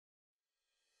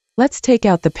Let's take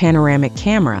out the panoramic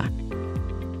camera.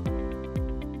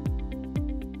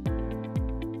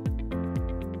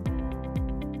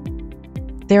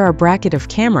 There are bracket of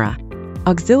camera,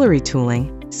 auxiliary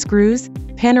tooling, screws,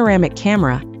 panoramic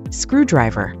camera,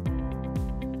 screwdriver.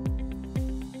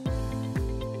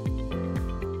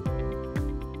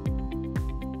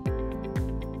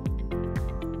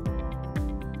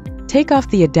 Take off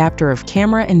the adapter of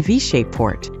camera and V-shape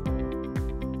port.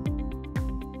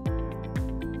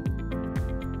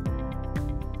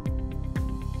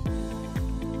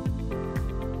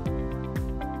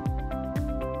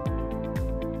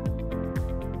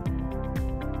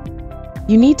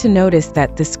 You need to notice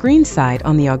that the screen side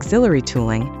on the auxiliary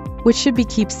tooling, which should be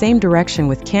keep same direction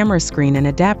with camera screen and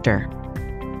adapter.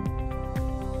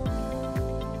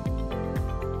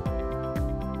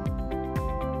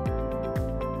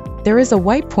 There is a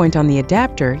white point on the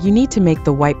adapter. You need to make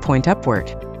the white point upward.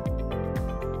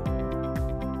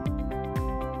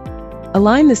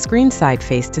 Align the screen side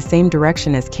face to same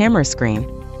direction as camera screen.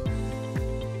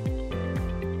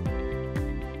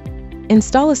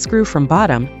 Install a screw from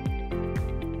bottom.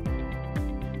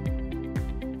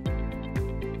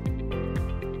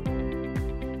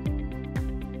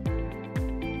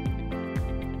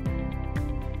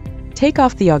 Take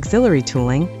off the auxiliary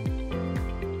tooling.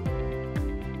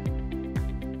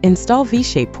 Install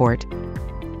V-shape port.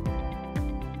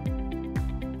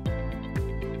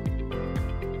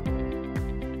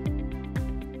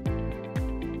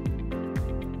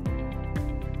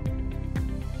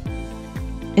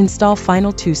 Install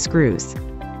final 2 screws.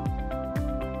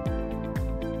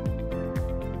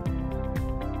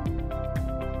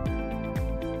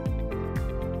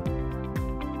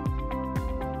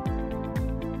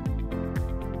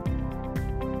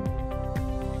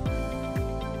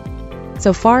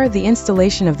 So far, the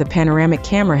installation of the panoramic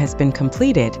camera has been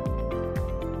completed.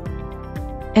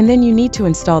 And then you need to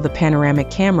install the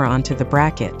panoramic camera onto the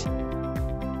bracket.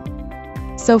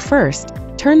 So first,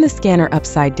 turn the scanner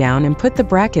upside down and put the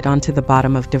bracket onto the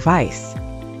bottom of device.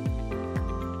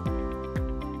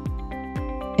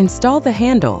 Install the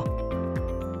handle.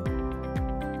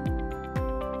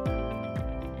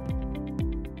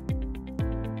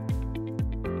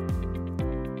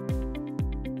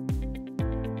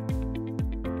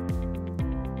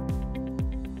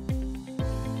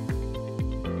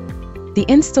 The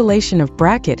installation of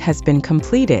bracket has been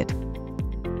completed.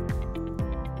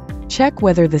 Check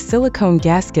whether the silicone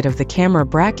gasket of the camera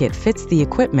bracket fits the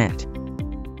equipment.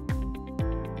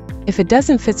 If it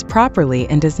doesn't fit properly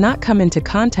and does not come into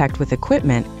contact with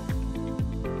equipment,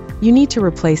 you need to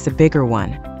replace a bigger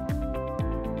one.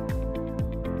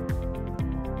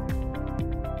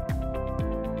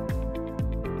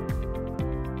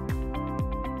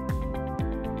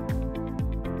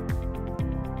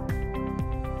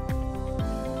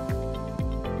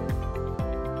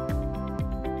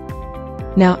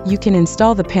 Now, you can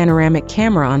install the panoramic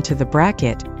camera onto the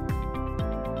bracket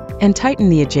and tighten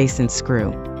the adjacent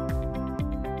screw.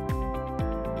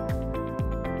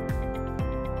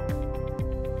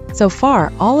 So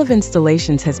far, all of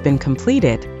installations has been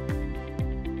completed.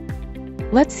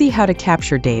 Let's see how to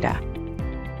capture data.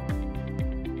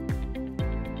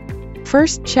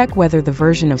 First, check whether the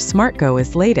version of SmartGo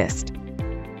is latest.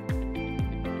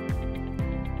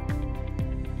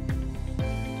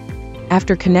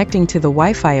 After connecting to the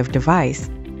Wi-Fi of device,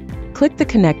 click the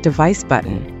Connect Device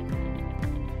button.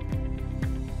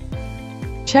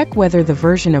 Check whether the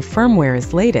version of firmware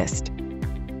is latest.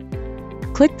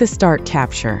 Click the Start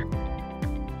Capture.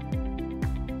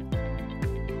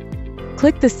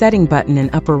 Click the Setting button in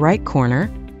upper right corner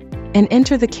and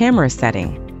enter the camera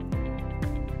setting.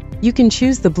 You can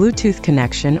choose the Bluetooth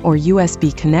connection or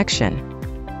USB connection.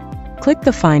 Click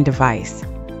the Find Device.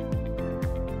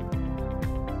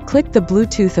 Click the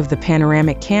Bluetooth of the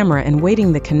panoramic camera and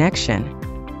waiting the connection.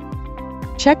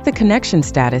 Check the connection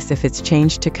status if it's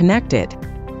changed to connected.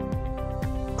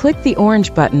 Click the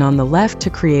orange button on the left to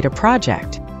create a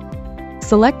project.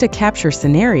 Select a capture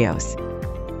scenarios.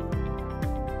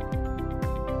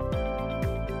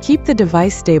 Keep the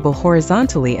device stable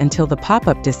horizontally until the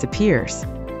pop-up disappears.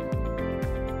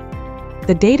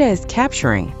 The data is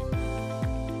capturing.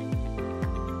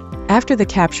 After the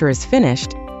capture is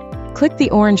finished, click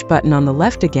the orange button on the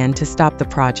left again to stop the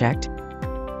project,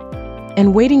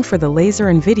 and waiting for the laser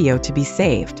and video to be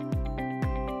saved.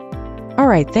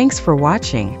 Alright, thanks for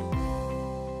watching.